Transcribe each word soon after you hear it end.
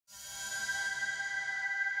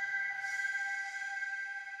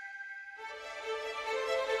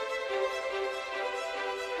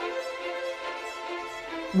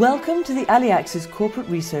Welcome to the Aliaxis Corporate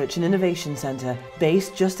Research and Innovation Centre,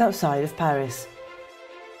 based just outside of Paris.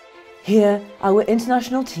 Here, our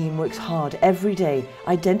international team works hard every day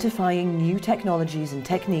identifying new technologies and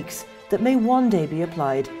techniques that may one day be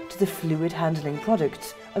applied to the fluid handling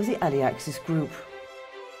products of the Aliaxis group.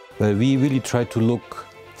 We really try to look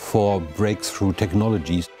for breakthrough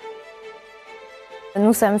technologies.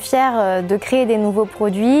 Nous sommes fiers de créer des nouveaux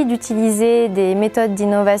produits, d'utiliser des méthodes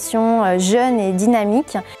d'innovation jeunes et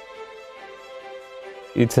dynamiques.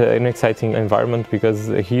 It's an exciting environment because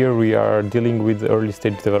here we are dealing with the early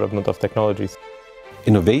stage development of technologies.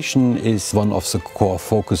 Innovation is one of the core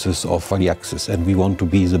focuses of Aliaxis, and we want to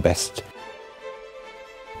be the best.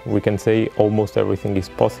 We can say almost everything is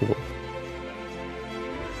possible.